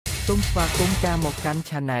សូមស្វាគមន៍ការមកកាន់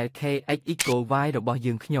Channel KX Eco Y របស់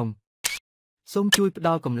យើងខ្ញុំសូមជួយផ្ដ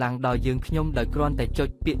ល់កម្លាំងដល់យើងខ្ញុំដោយគ្រាន់តែចុច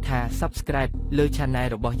ពាក្យថា Subscribe លើ Channel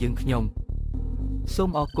របស់យើងខ្ញុំសូម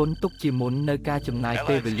អរគុណទុកជាមុននៅការចំណាយ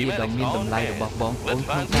ពេលវេលាដ៏មានតម្លៃរបស់បងប្អូន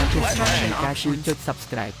ក្នុងការទស្សនានិងការជួយចុច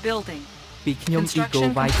Subscribe ពីខ្ញុំ Eco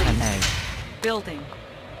Y Channel Building.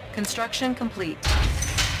 Construction complete.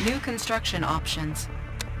 New construction options.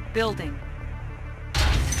 Building.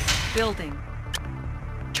 Building.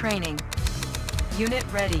 Training. Unit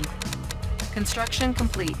ready. Construction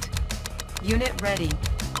complete. Unit ready.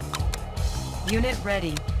 Unit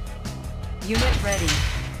ready. Unit ready.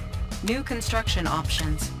 New construction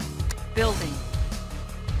options. Building.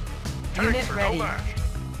 Unit ready.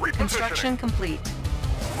 Construction complete.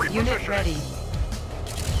 Unit ready.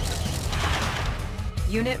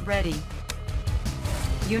 Unit ready.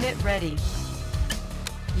 Unit ready.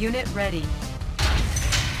 Unit ready.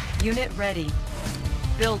 Unit ready.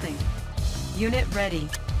 Building. Unit ready.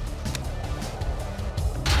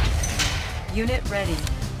 Unit ready.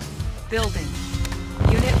 Building.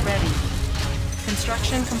 Unit ready.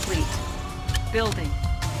 Construction complete. Building.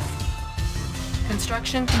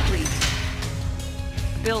 Construction complete.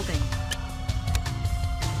 Building.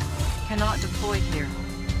 Cannot deploy here.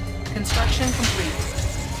 Construction complete.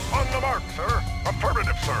 On the mark, sir.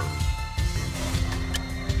 Affirmative, sir.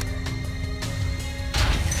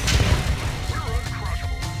 We're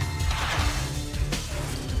uncrushable.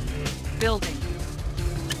 Building.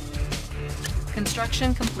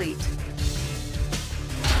 Construction complete.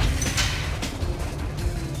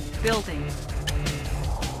 Building.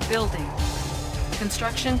 Building.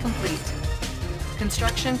 Construction complete.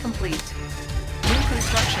 Construction complete. New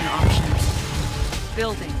construction options.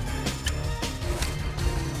 Building.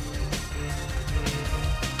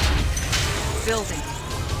 Building.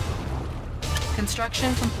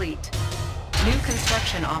 Construction complete. New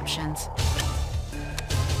construction options.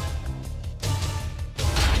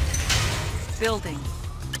 Building.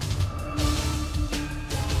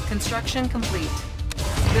 Construction complete.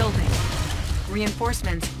 Building.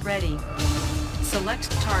 Reinforcements ready. Select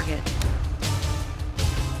target.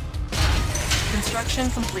 Construction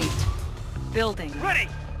complete. Building. Ready!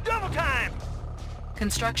 Double time!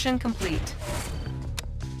 Construction complete.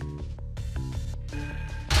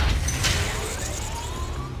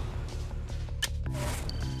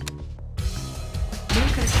 New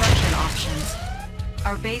construction options.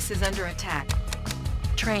 Our base is under attack.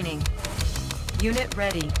 Training. Unit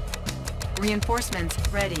ready. Reinforcements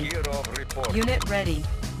ready. Unit ready.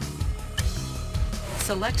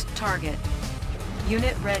 Select target.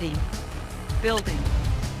 Unit ready. Building.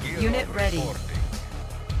 Unit ready.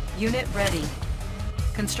 Unit ready.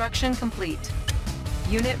 Construction complete.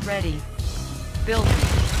 Unit ready. Building.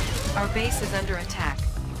 Our base is under attack.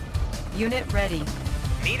 Unit ready.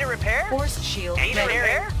 Need a repair? Force shield Need a ready.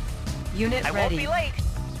 repair? Unit I ready. won't be late.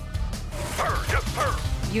 Sir, yes, sir.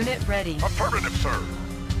 Unit ready. Affirmative, sir.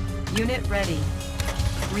 Unit ready.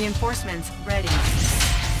 Reinforcements ready.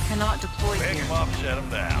 Cannot deploy Pick here. him up, set him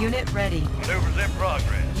down. Unit ready. Maneuvers in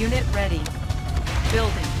progress. Unit ready.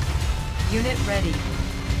 Building. Unit ready.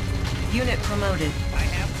 Unit promoted. I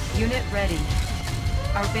have. Unit ready.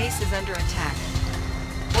 Our base is under attack.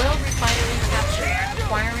 Oil refinery captured.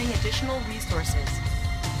 Acquiring additional resources.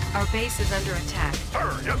 Our base is under attack.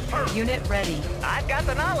 Sir, yes, sir. Unit ready. I've got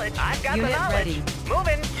the knowledge. I've got Unit the knowledge. ready.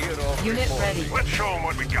 Moving. Unit ready. Let's show him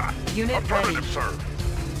what we got. Unit Affirmative, ready.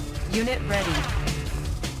 sir. Unit ready.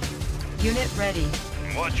 Unit ready.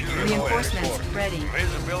 Watch your Reinforcements ready.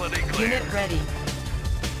 Visibility clear. Unit ready.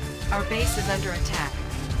 Our base is under attack.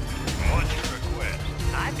 What's your request?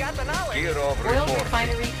 I've got the knowledge. Oil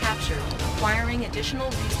refinery captured. Acquiring additional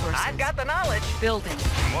resources. I've got the knowledge. Building.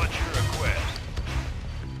 What's your request?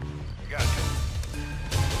 Gotcha.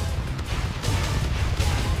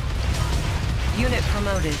 Unit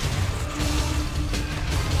promoted.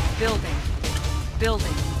 Building.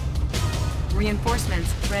 Building.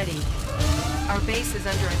 Reinforcements ready. Our base is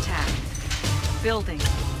under attack. Building.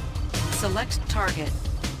 Select target.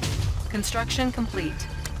 Construction complete.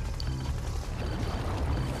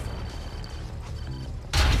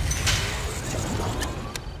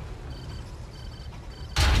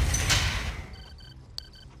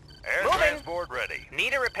 Air Moving. transport ready.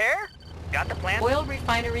 Need a repair? Got the plan? Oil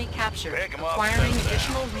refinery captured. Pick 'em up, Acquiring set 'em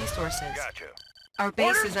additional down. resources. Gotcha. Our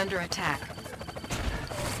base Orders. is under attack.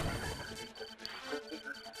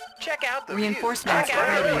 Check out the Reinforcements view. Check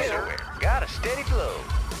out the ready. view. Got a steady flow.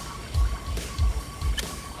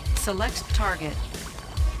 Select target.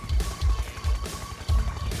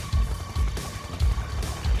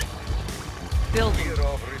 Building. Clear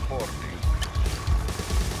of reporting.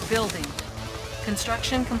 Building.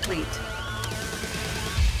 Construction complete.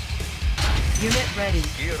 Unit ready.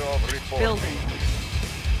 Gear of report. Building.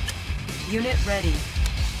 Unit ready.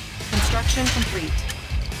 Construction complete.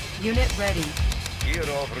 Unit ready. Gear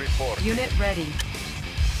of report. Unit ready.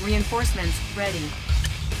 Reinforcements ready.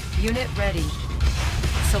 Unit ready.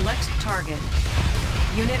 Select target.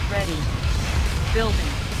 Unit ready.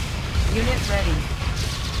 Building. Unit ready.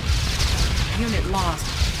 Unit lost.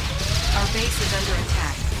 Our base is under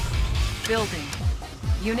attack. Building.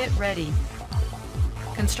 Unit ready.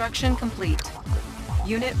 Construction complete.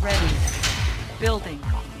 Unit ready. Building.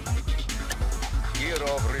 Gear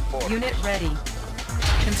of report. Unit ready.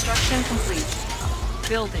 Construction complete.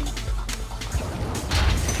 Building.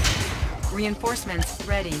 Reinforcements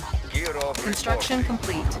ready. Gear of Construction report.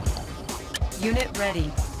 complete. Unit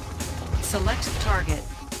ready. Select target.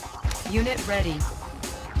 Unit ready.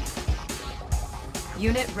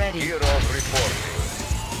 Unit ready. Gear of report.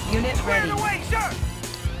 Unit ready. Away, sir!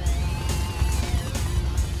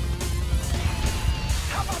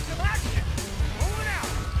 How about some action? Moving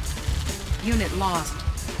out! Unit lost.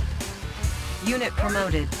 Unit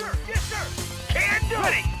promoted. Sir, yes, sir! Can do!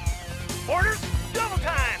 Ready! Orders, double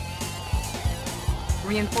time!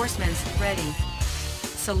 Reinforcements ready.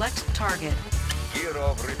 Select target. Gear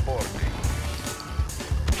of reporting.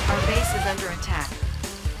 Our base is under attack.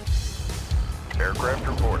 Aircraft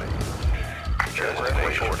reporting.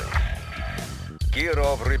 Aircraft reporting. Gear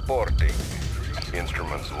of reporting.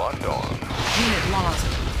 Instruments locked on. Unit lost.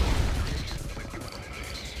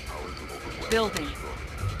 Building.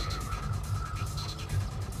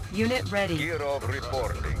 Unit ready. Gear of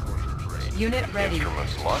reporting. Unit ready.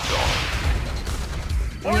 Instruments locked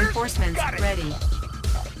on. Reinforcements Got it. ready.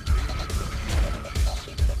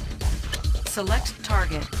 Select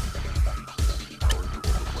target.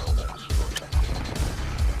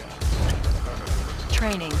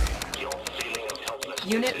 Training.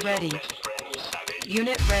 Unit ready.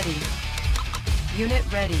 Unit ready. Unit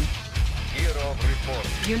ready. Gear of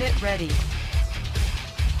reporting. Unit ready.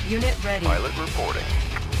 Unit ready. Pilot reporting.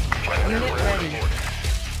 Unit ready.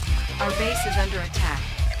 Our base is under attack.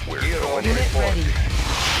 Gear of Unit reporting. ready.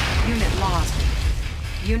 Unit lost.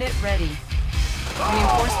 Unit ready.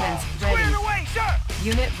 Reinforcements Squared ready. away, sir!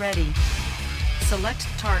 Unit ready. Select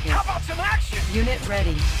target. How about some action? Unit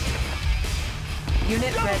ready.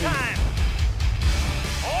 Unit Double ready. time!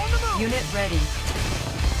 On the move! Unit ready.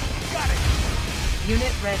 Got it!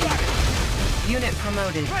 Unit ready. Unit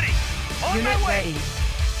promoted. Ready! On Unit my way! ready.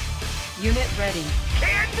 Unit ready.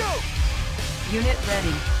 Can do! Unit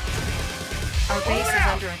ready. Our base is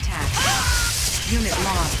out. under attack. Unit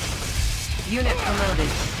lost. Unit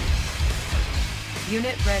promoted.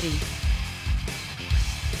 Unit ready.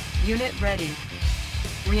 Unit ready.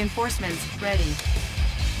 Reinforcements ready.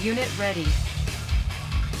 Unit ready.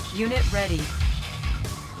 Unit ready.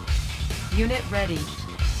 Unit ready.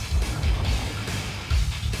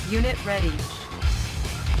 Unit ready.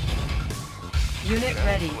 Unit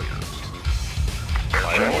ready.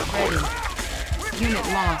 Unit ready. Unit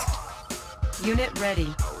lost. Unit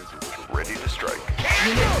ready. Ready to strike.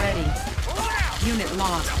 Unit ready. Pull it out! Unit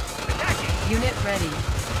lost. Attacking! Unit ready.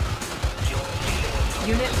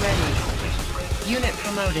 Unit ready. Unit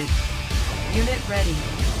promoted. Unit ready.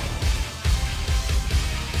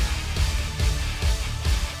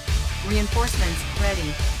 Reinforcements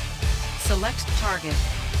ready. Select target.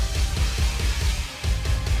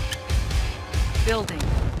 Building.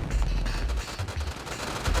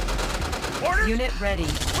 Orders, Unit ready.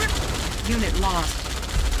 whip, Unit lost.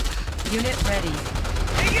 Unit ready.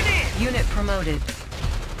 dig it in! Unit promoted.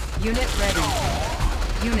 Unit ready.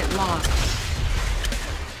 Unit lost.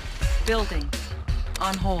 Building.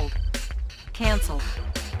 On hold. Cancel.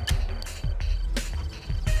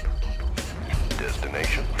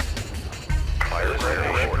 Destination.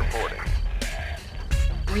 Pilot reporting.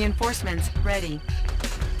 Reinforcements ready.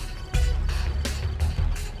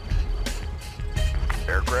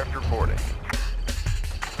 Aircraft reporting.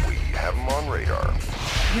 We have them on radar.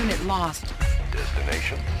 Unit lost.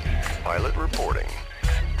 Destination. Pilot reporting.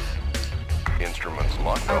 Instruments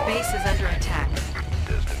locked Our on. base is under attack.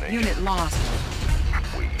 Destination. Unit lost.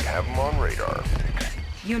 We have them on radar.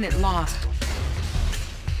 Unit lost.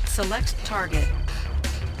 Select target.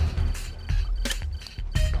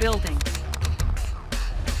 Building.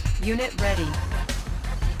 Unit ready.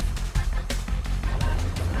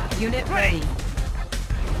 Unit ready.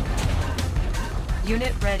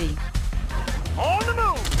 Unit ready. On the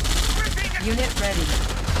move! Ripping it! Unit ready.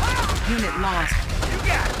 Unit lost. You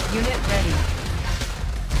got it! Unit ready.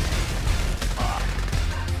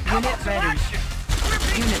 How Unit about some ready. action?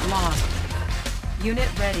 Ripping! Unit lost.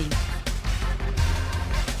 Unit ready.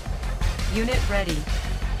 Unit ready.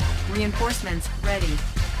 Reinforcements ready.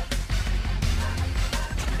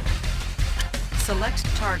 Select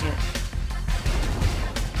target.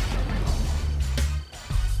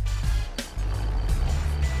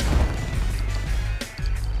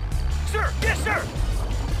 Sir, yes, sir.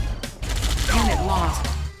 Unit lost.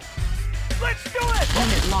 Let's do it.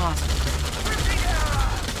 Unit lost.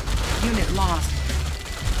 Unit lost.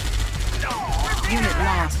 Unit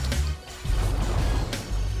lost.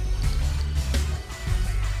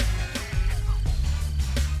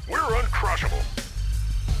 We're uncrushable.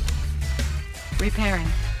 Repairing.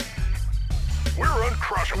 We're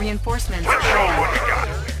uncrushable. Reinforcements Let's show 'em ready. what you got.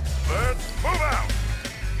 Let's move out.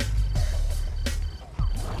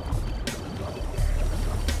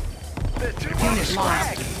 Unit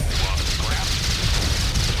lost.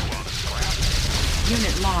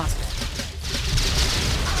 Unit lost.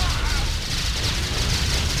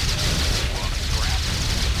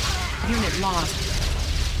 Unit lost.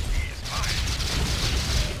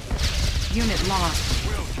 Unit lost.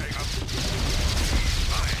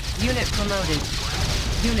 Unit promoted.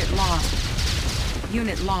 Unit lost.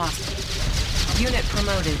 Unit lost. Unit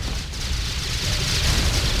promoted.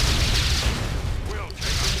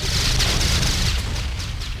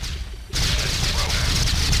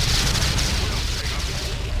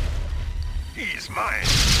 He's mine.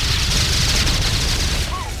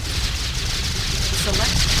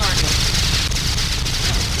 Select target.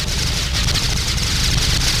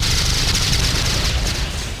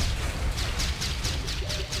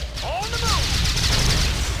 On the move.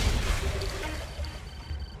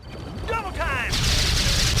 Double time.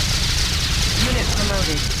 Unit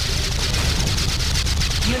promoted.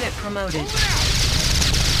 Unit promoted. Move it out.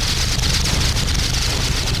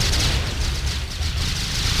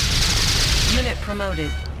 Unit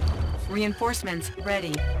promoted. Reinforcements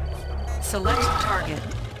ready. Select target.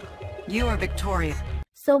 You are victorious.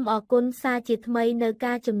 សូមអរគុណសាជាថ្មីនៅ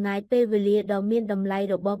ការចំណាយពេលវេលាដ៏មានតម្លៃ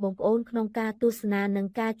របស់បងប្អូនក្នុងការទស្សនានិង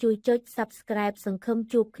ការជួយចុច Subscribe សង្ឃឹម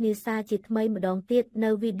ជួបគ្នាសាជាថ្មីម្ដងទៀតនៅ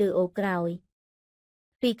វីដេអូក្រោយ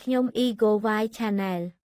ពីខ្ញុំ Ego Y Channel